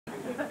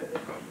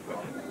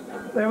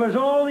There was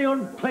all the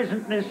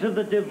unpleasantness of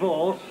the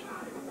divorce.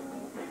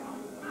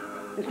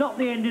 It's not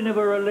the ending of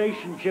a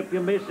relationship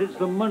you miss, it's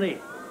the money.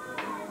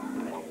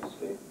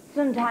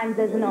 Sometimes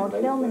there's an old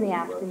film in the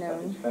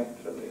afternoon.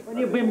 When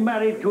you've been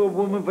married to a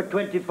woman for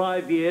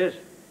 25 years,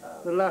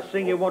 the last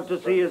thing you want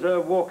to see is her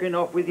walking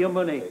off with your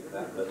money.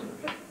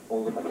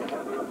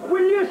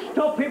 Will you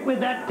stop it with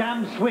that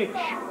damn switch?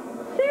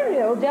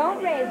 Cyril,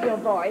 don't raise your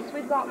voice.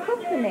 We've got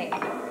company.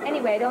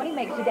 Anyway, it only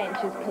makes your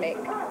dentures click.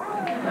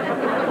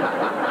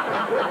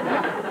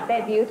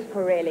 They're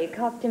beautiful, really.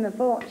 Cost him a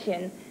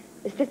fortune.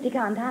 His sister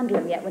can't handle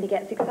him yet when he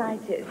gets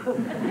excited.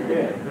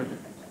 Yeah.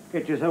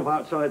 Get yourself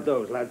outside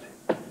those, lads.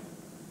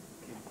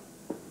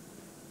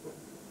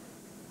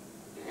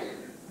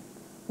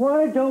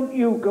 Why don't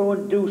you go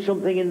and do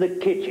something in the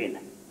kitchen?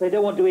 They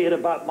don't want to hear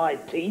about my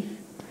teeth.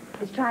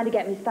 He's trying to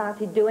get me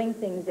started doing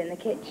things in the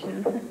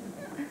kitchen.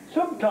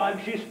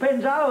 Sometimes she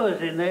spends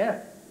hours in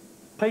there,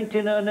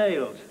 painting her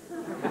nails.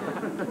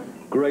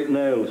 Great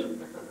nails.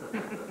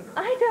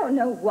 I don't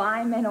know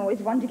why men always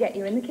want to get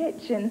you in the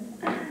kitchen.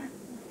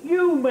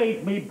 You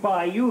made me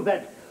buy you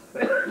that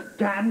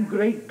damn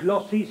great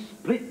glossy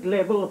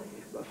split-level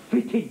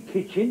fitted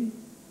kitchen.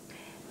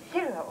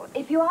 Cyril,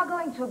 if you are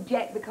going to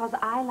object because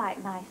I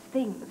like nice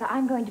things,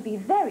 I'm going to be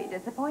very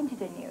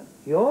disappointed in you.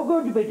 You're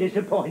going to be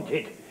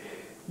disappointed.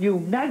 You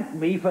nagged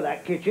me for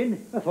that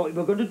kitchen. I thought you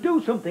were going to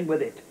do something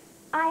with it.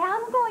 I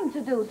am going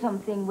to do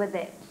something with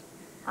it.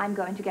 I'm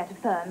going to get a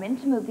firm in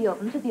to move the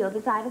oven to the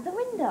other side of the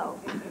window.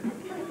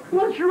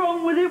 What's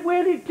wrong with it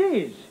where it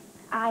is?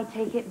 I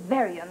take it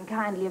very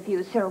unkindly of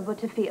you, Cyril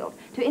Butterfield,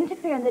 to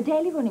interfere in the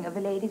daily running of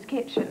a lady's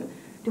kitchen.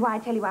 Do I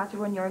tell you how to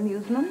run your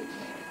amusements?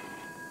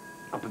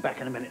 I'll be back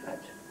in a minute,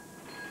 lads.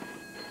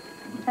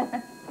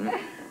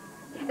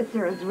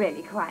 Cyril's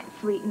really quite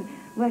sweet and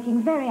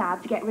working very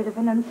hard to get rid of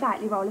an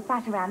unsightly roll of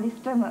fat around his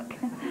stomach.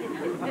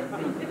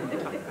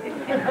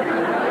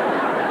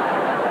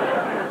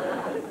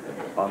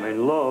 I'm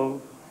in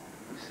love.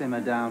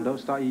 Simmer down. Don't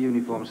start your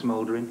uniform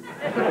smouldering.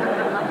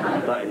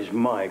 That is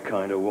my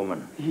kind of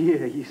woman.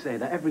 Yeah, you say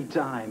that every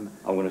time.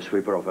 I'm going to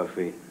sweep her off her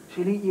feet.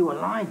 She'll eat you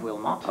alive,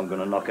 Wilmot. I'm going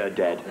to knock her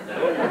dead.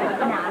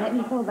 Now, let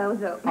me pull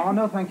those up. Oh,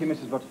 no, thank you,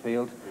 Mrs.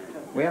 Butterfield.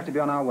 We have to be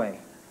on our way.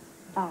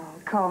 Oh,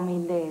 call me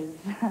Liz.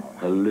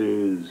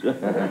 Liz.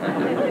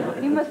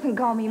 You mustn't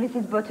call me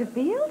Mrs.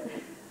 Butterfield.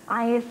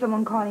 I hear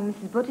someone calling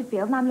Mrs.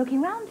 Butterfield, and I'm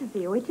looking round to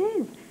see who it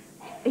is.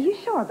 Are you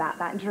sure about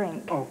that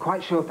drink? Oh,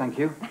 quite sure, thank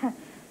you.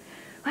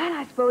 Well,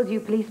 I suppose you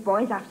police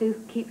boys have to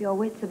keep your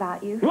wits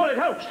about you. Well, it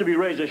helps to be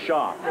razor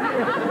sharp.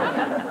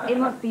 It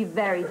must be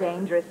very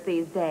dangerous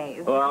these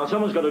days. Well,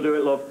 someone's got to do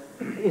it, love.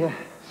 Yeah,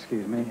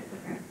 excuse me.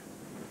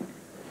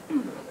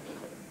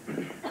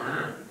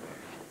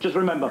 Just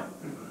remember,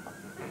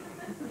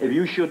 if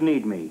you should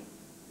need me,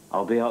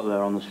 I'll be out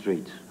there on the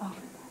streets. Oh.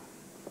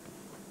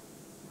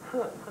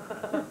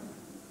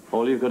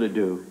 All you've got to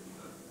do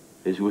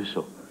is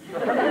whistle.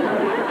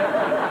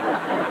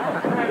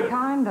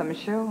 Kind, I'm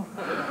sure.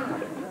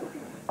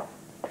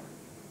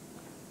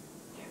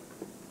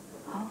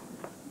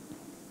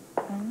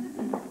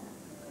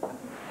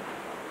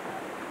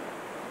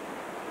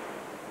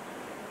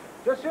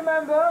 Just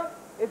remember,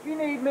 if you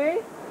need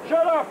me,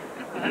 Shut up!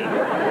 be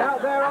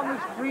out there on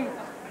the streets.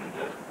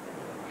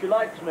 She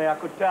likes me, I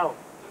could tell.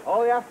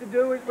 All you have to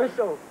do is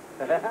whistle.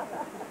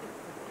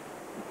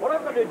 What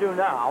I'm going to do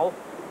now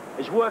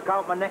is work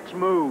out my next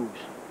moves.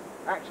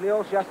 Actually,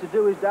 all she has to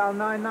do is dial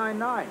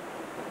 999.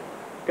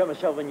 Get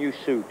myself a new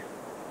suit.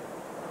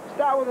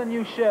 Start with a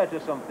new shirt or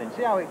something.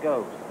 See how it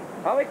goes.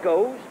 How it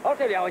goes? I'll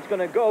tell you how it's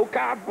going to go.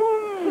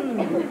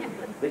 Kaboom!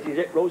 This is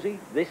it, Rosie.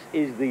 This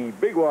is the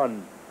big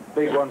one.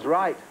 Big one's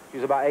right.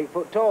 She's about 8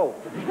 foot tall.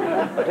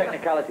 A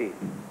technicality.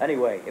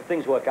 Anyway, if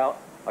things work out,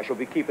 I shall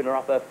be keeping her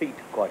off her feet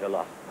quite a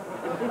lot.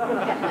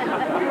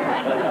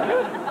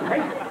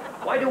 Hey,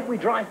 why don't we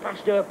drive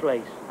past her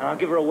place and I'll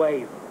give her a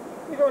wave?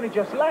 We've only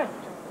just left.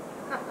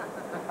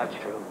 That's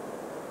true.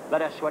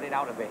 Let her sweat it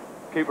out a bit.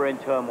 Keep her in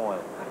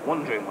turmoil,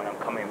 wondering when I'm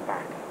coming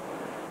back.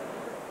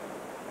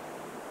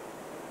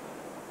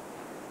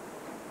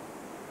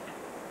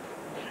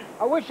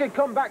 I wish you'd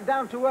come back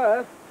down to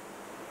earth.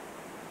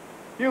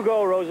 You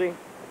go, Rosie.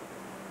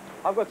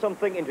 I've got some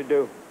thinking to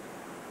do.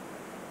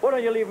 Why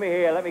don't you leave me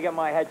here? Let me get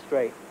my head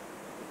straight.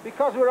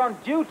 Because we're on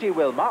duty,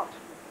 Wilmot.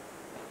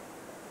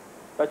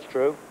 That's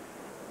true.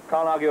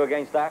 Can't argue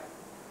against that.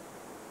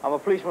 I'm a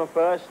policeman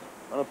first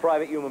and a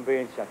private human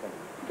being second.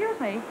 Excuse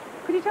me,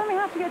 could you tell me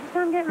how to get to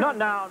Sandgate Road? Not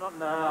now, not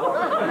now.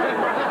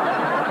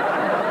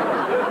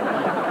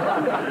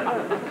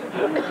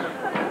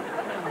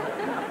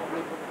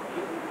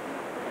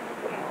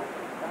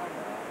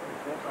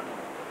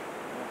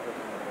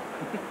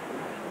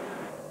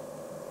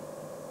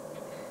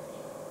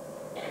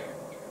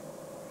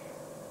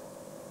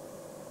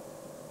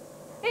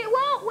 It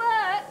won't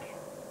work.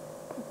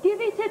 Give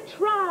it a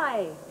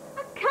try.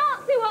 I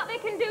can't see what they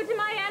can do to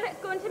my hair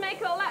that's going to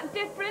make all that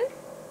difference.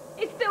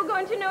 It's still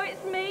going to know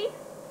it's me.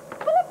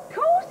 Well, of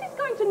course he's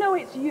going to know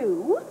it's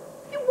you.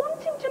 You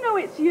want him to know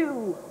it's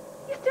you.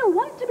 You still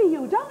want to be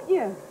you, don't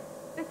you?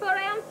 Before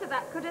I answer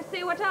that, could I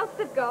see what else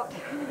they've got?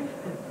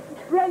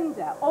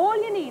 Brenda, all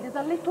you need is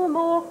a little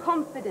more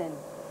confidence.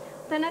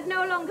 Then I'd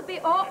no longer be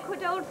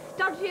awkward old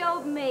stodgy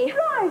old me.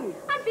 Right.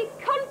 I'd be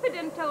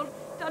confident old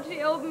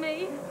stodgy old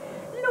me.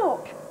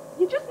 Look,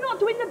 you're just not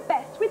doing the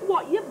best with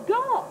what you've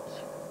got.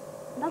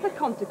 And as a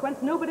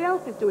consequence, nobody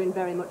else is doing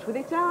very much with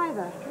it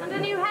either. And a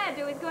new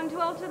hairdo is going to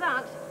alter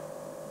that.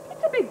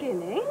 It's a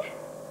beginning.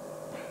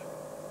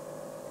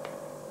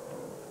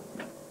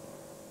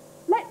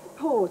 Let's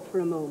pause for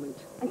a moment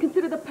and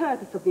consider the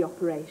purpose of the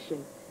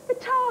operation. The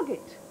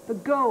target, the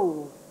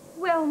goal.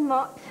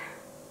 Wilmot.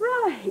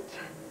 Right.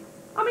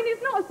 I mean,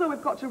 it's not as though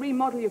we've got to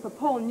remodel you for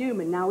Paul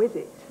Newman now, is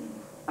it?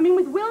 I mean,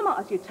 with Wilmot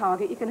as your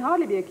target, you can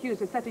hardly be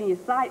accused of setting your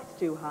sights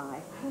too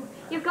high.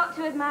 You've got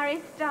to admire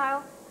his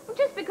style.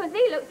 Just because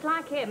he looks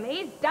like him,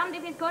 he's damned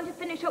if he's going to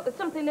finish up with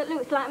something that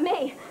looks like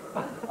me.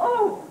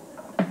 Oh!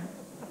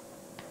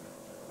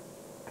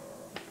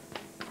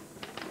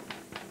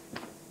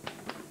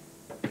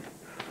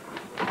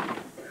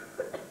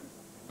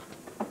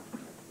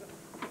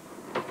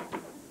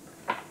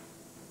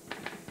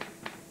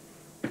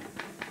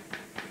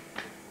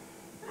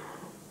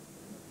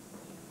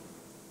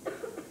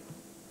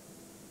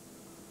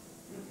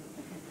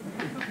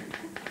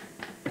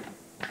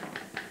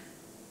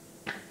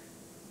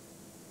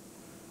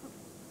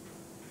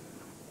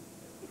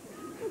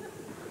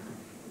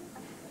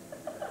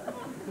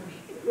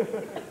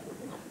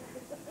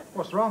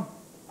 What's wrong?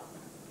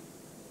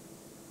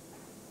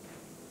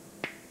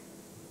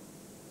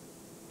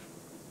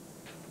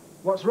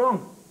 What's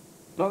wrong?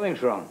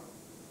 Nothing's wrong.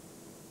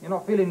 You're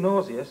not feeling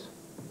nauseous?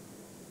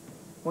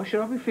 Why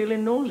should I be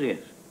feeling nauseous?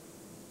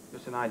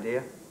 Just an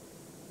idea.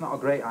 Not a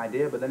great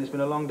idea, but then it's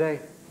been a long day.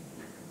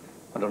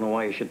 I don't know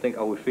why you should think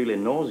I was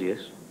feeling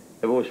nauseous.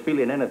 If I was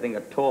feeling anything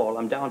at all,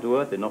 I'm down to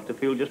earth enough to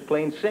feel just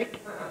plain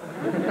sick.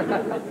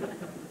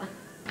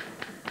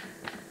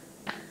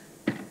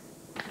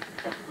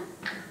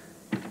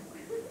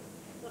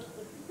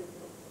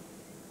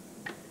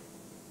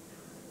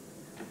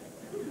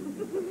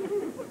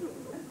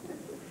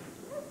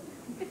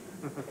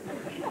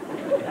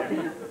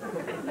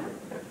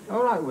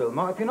 All right,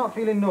 Wilmot, if you're not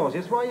feeling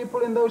nauseous, why are you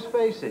pulling those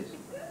faces?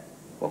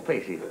 What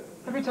faces?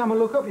 Every time I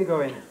look up, you're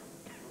going...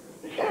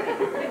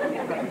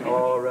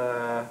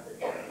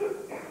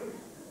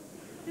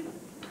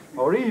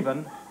 Or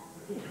even...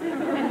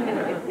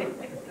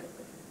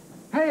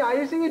 Hey,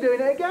 I see you doing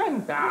it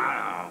again.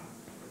 Ah.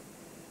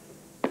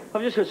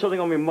 I've just got something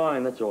on my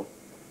mind, that's all.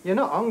 You're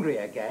not hungry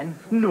again.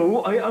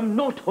 No, I am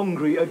not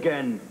hungry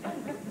again.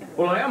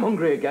 Well, I am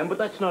hungry again, but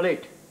that's not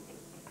it.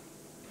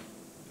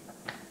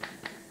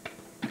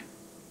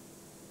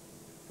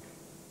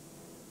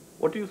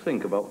 What do you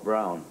think about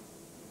Brown?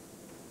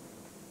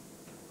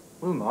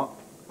 Wilmot,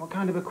 what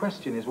kind of a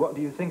question is what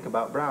do you think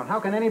about Brown? How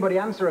can anybody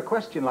answer a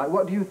question like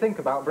what do you think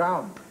about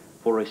Brown?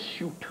 For a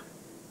suit.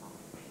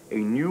 A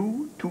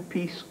new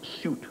two-piece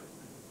suit.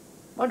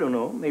 I don't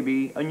know,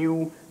 maybe a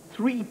new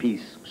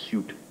three-piece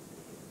suit.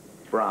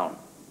 Brown.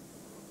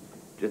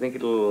 Do you think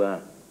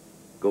it'll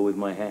go with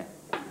my hair?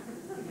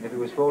 If it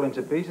was falling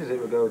to pieces,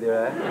 it would go with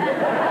your hair.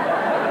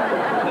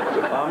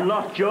 I'm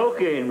not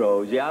joking,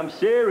 Rosie. I'm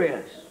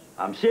serious.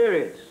 I'm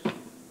serious.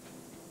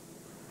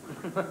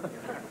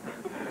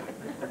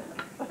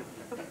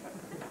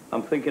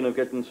 I'm thinking of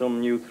getting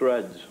some new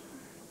threads.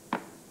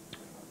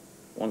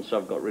 Once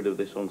I've got rid of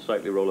this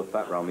unsightly roll of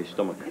fat round my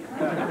stomach.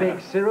 Big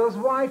Cyril's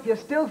wife? You're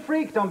still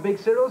freaked on Big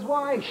Cyril's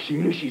wife?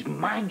 She's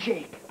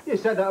magic. You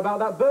said that about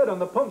that bird on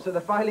the pumps at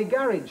the Filey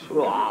garage.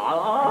 No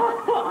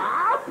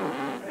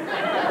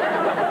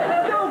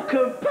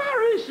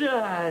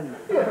comparison.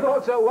 You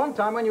thought so one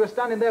time when you were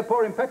standing there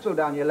pouring petrol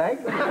down your leg.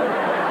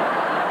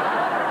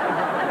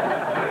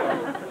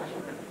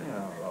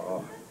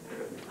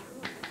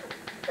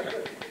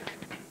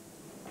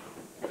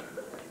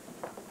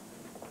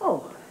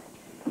 Oh,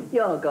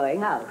 you're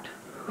going out.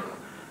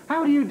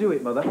 How do you do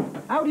it, Mother?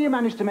 How do you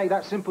manage to make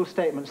that simple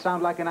statement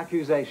sound like an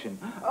accusation?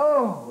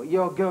 Oh,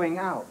 you're going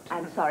out.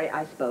 I'm sorry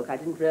I spoke. I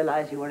didn't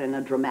realize you were in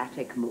a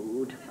dramatic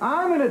mood.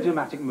 I'm in a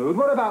dramatic mood.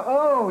 What about,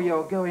 oh,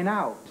 you're going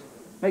out?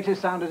 Makes it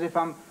sound as if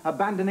I'm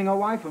abandoning a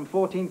wife and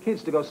 14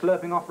 kids to go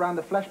slurping off round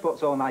the flesh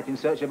pots all night in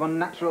search of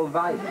unnatural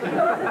vice.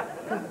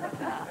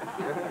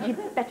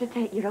 You'd better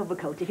take your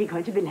overcoat if you're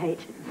going to be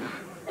late.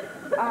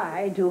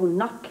 I do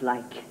not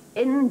like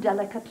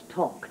indelicate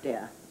talk,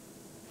 dear.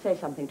 Say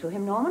something to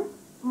him, Norman.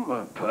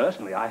 Well,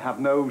 personally, I have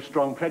no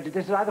strong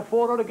prejudices either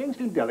for or against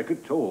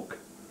indelicate talk.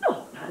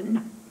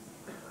 Norman!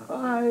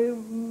 I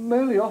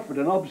merely offered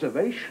an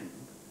observation.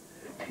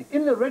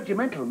 In the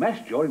regimental mess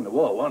during the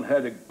war, one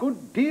heard a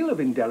good deal of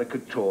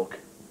indelicate talk.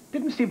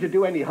 Didn't seem to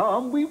do any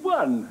harm. We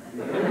won.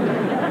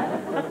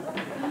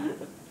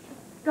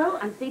 Go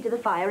and see to the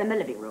fire in the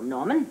living room,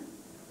 Norman.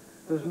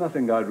 There's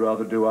nothing I'd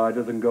rather do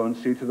either than go and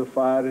see to the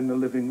fire in the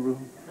living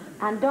room.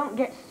 And don't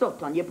get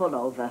soot on your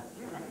pullover.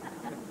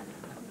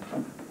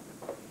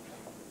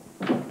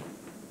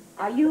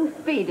 Are you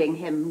feeding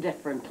him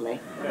differently?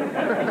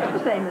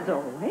 Same as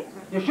always.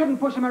 You shouldn't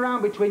push him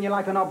around between you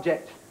like an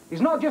object.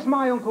 He's not just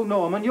my Uncle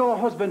Norman, your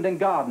husband and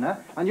gardener,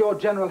 and your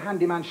general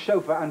handyman,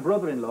 chauffeur and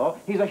brother-in-law.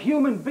 He's a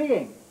human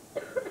being.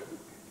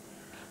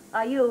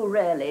 Are you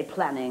really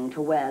planning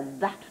to wear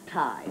that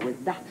tie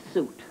with that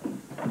suit?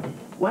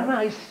 When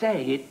I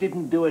say it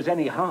didn't do us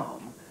any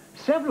harm,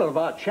 several of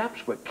our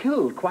chaps were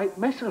killed quite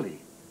messily.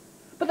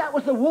 But that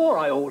was the war,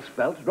 I always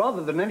felt,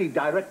 rather than any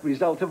direct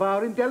result of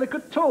our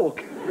indelicate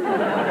talk.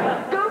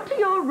 Go to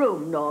your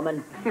room,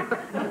 Norman.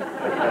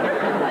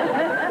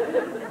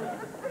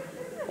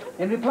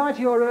 In reply to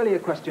your earlier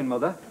question,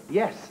 Mother,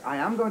 yes, I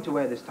am going to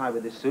wear this tie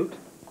with this suit.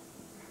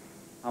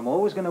 I'm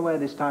always going to wear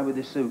this tie with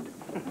this suit.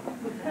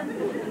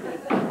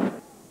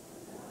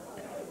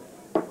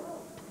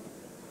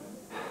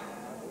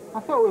 I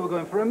thought we were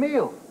going for a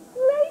meal.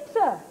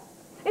 Later.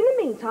 In the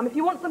meantime, if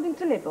you want something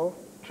to nibble,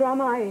 try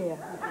my ear.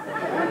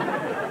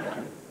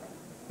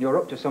 You're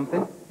up to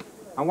something.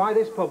 And why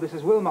this pub? This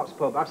is Wilmot's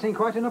pub. I've seen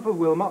quite enough of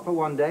Wilmot for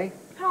one day.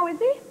 How is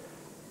he?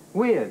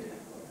 Weird.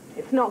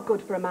 It's not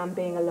good for a man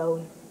being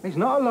alone. He's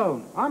not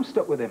alone. I'm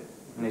stuck with him.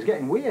 And he's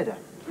getting weirder.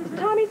 It's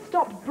time he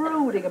stopped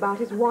brooding about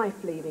his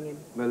wife leaving him.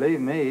 Believe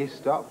me, he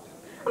stopped.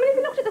 I mean, if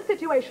he looked at the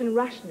situation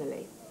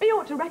rationally, he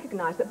ought to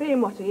recognise that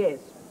being what he is,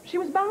 she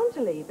was bound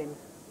to leave him.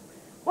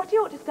 What he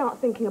ought to start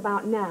thinking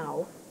about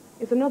now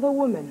is another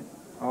woman.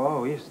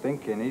 Oh, he's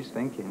thinking.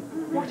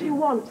 What he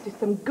wants is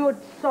some good,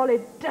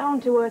 solid,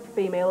 down-to-earth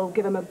female who'll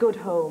give him a good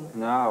home.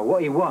 No,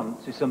 what he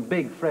wants is some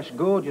big, fresh,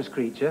 gorgeous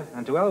creature,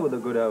 and to hell with a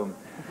good home.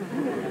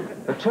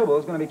 The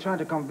trouble's going to be trying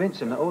to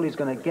convince him that all he's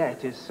going to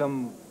get is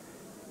some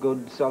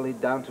good, solid,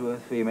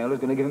 down-to-earth female who's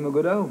going to give him a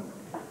good home.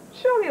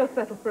 Surely he'll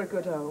settle for a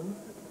good home.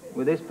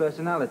 With his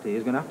personality,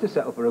 he's going to have to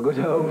settle for a good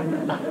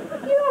home.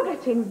 You're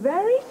getting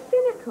very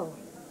cynical.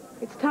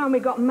 It's time we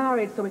got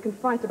married so we can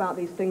fight about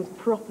these things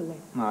properly.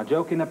 Now,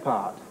 joking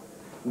apart,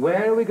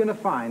 where are we going to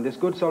find this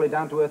good, solid,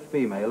 down-to-earth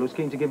female who's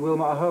keen to give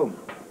Wilmot a home?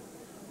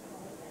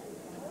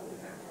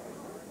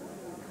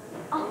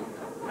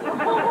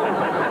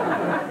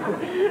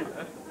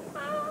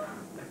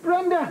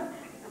 Brenda!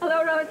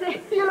 Hello,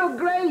 Rosie. You look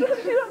great!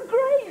 You look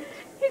great.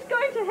 He's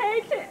going to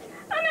hate it.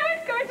 I know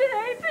he's going to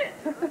hate it.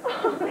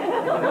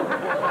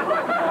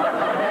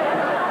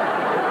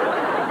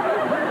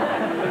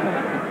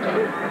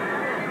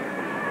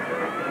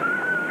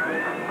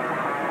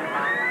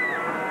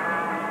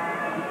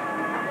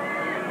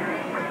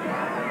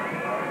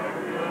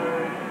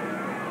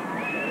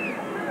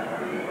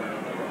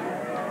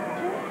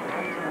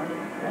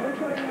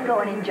 Go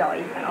and enjoy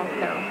yourself,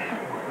 no.